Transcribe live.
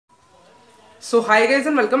So hi guys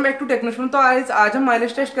and welcome back to techno शबहम। तो आज हम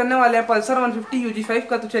माइलेज टेस्ट करने वाले हैं पल्सर 150 ug5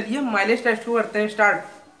 का। तो चलिए माइलेज टेस्ट को करते हैं स्टार्ट।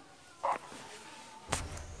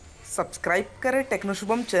 सब्सक्राइब करें टेक्नो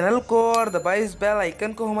शबहम चैनल को और दबाएं इस बेल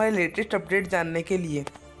आइकन को हमारे लेटेस्ट अपडेट जानने के लिए।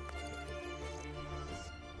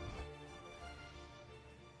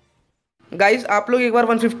 गाइस आप लोग एक बार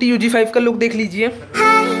 150 ug5 का लुक देख लीजिए।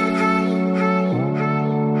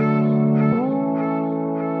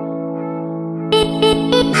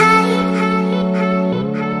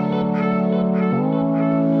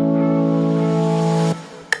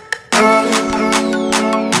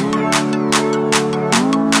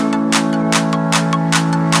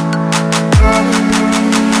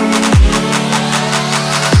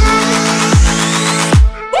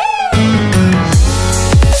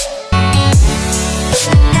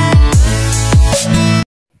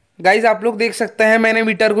 गाइज आप लोग देख सकते हैं मैंने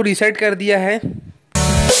मीटर को रीसेट कर दिया है।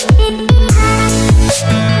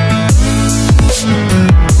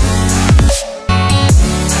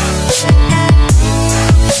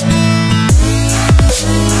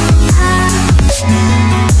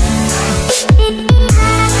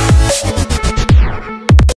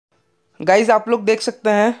 गाइज आप लोग देख सकते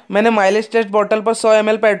हैं मैंने माइलेज टेस्ट बॉटल पर 100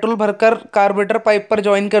 ml पेट्रोल भरकर कार्बोरेटर पाइप पर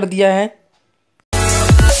ज्वाइन कर दिया है।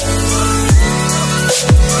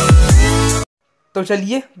 तो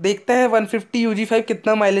चलिए देखते हैं 150 ug5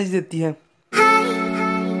 कितना माइलेज देती है।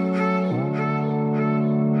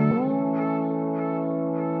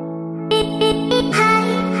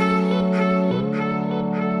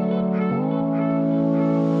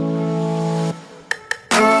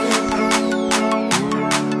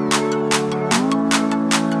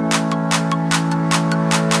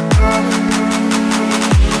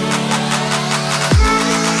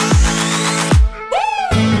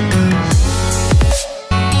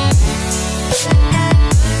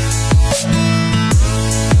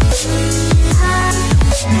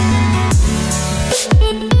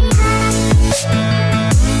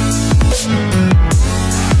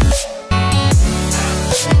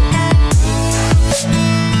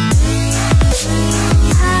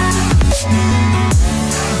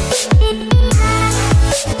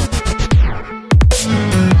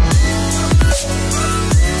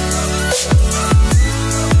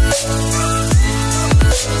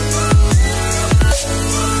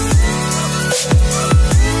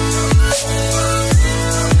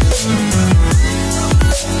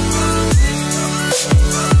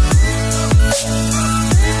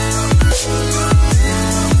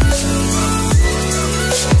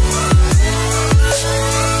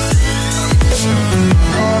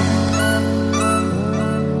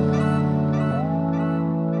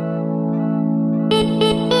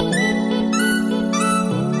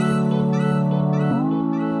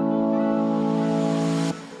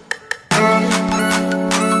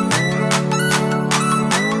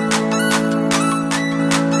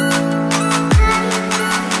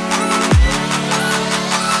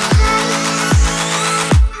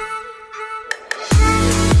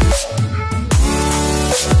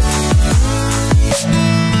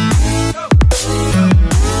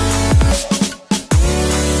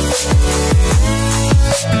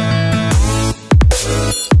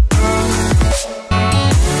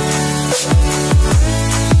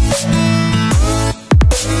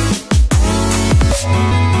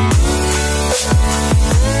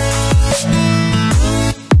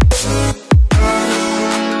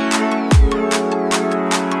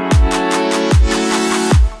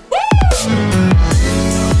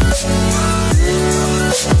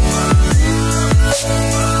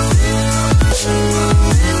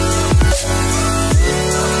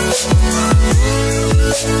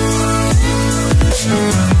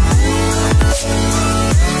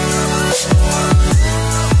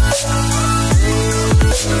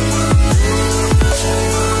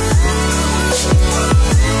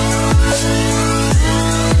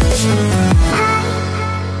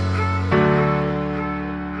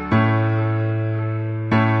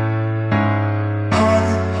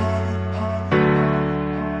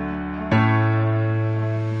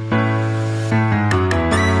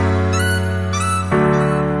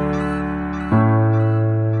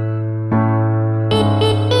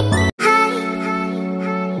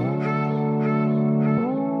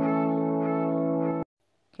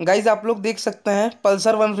 गाइज आप लोग देख सकते हैं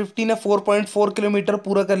पल्सर 150 ने 4.4 किलोमीटर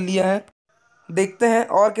पूरा कर लिया है। देखते हैं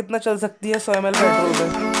और कितना चल सकती है 100 ml पेट्रोल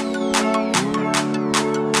पे।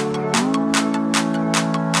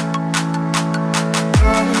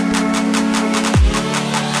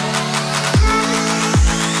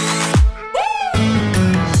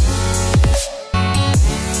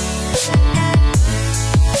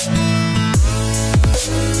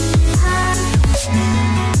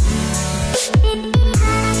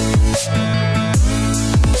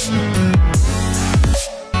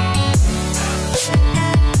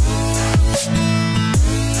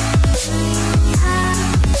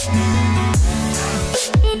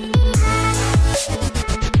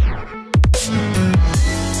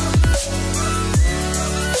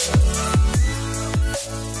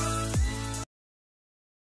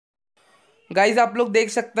 गाइज आप लोग देख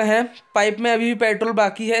सकते हैं पाइप में अभी भी पेट्रोल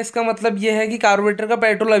बाकी है। इसका मतलब ये है कि कार्बोरेटर का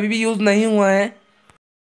पेट्रोल अभी भी यूज़ नहीं हुआ है।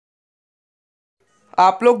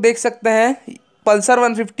 आप लोग देख सकते हैं पल्सर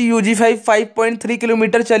 150 UG5 5.3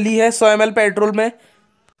 किलोमीटर चली है 100 ml पेट्रोल में।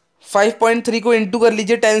 5.3 को इंटू कर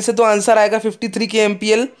लीजिए 10 से तो आंसर आएगा 53 के एम।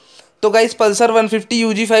 तो गाइस पल्सर 150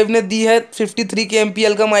 UG5 ने दी है 53 के एम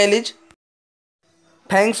का mileage.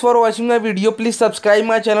 Thanks for watching my video, please subscribe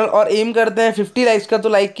my channel. और एम करते हैं 50 लाइक्स का, तो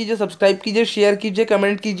लाइक कीजिए, सब्सक्राइब कीजिए, शेयर कीजिए,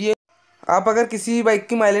 कमेंट कीजिए। आप अगर किसी भी बाइक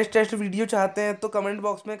की माइलेज टेस्ट वीडियो चाहते हैं तो कमेंट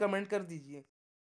बॉक्स में कमेंट कर दीजिए।